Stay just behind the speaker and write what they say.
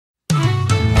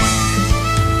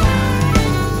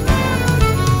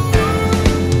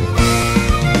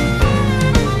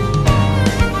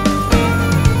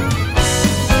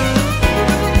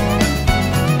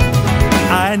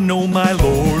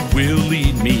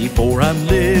steady, for I'm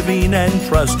living and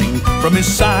trusting. From His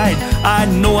side I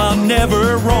know I'll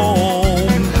never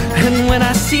roam. And when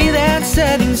I see that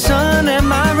setting sun and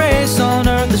my race on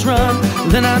earth is run,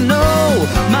 then I know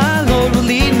my Lord will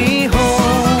lead me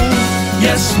home.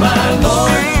 Yes, my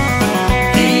Lord,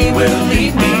 He will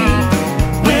lead me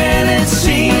when it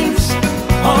seems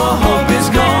all hope is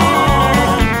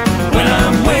gone. When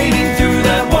I'm wading through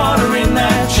that water in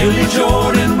that chilly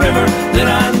Jordan River, then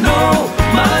I know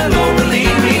my Lord will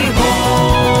lead me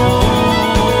home.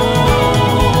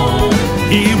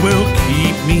 He will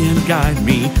keep me and guide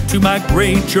me to my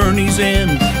great journey's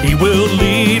end. He will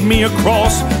lead me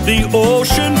across the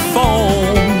ocean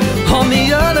foam. On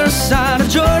the other side of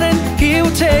Jordan, He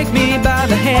will take me by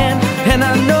the hand, and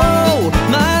I know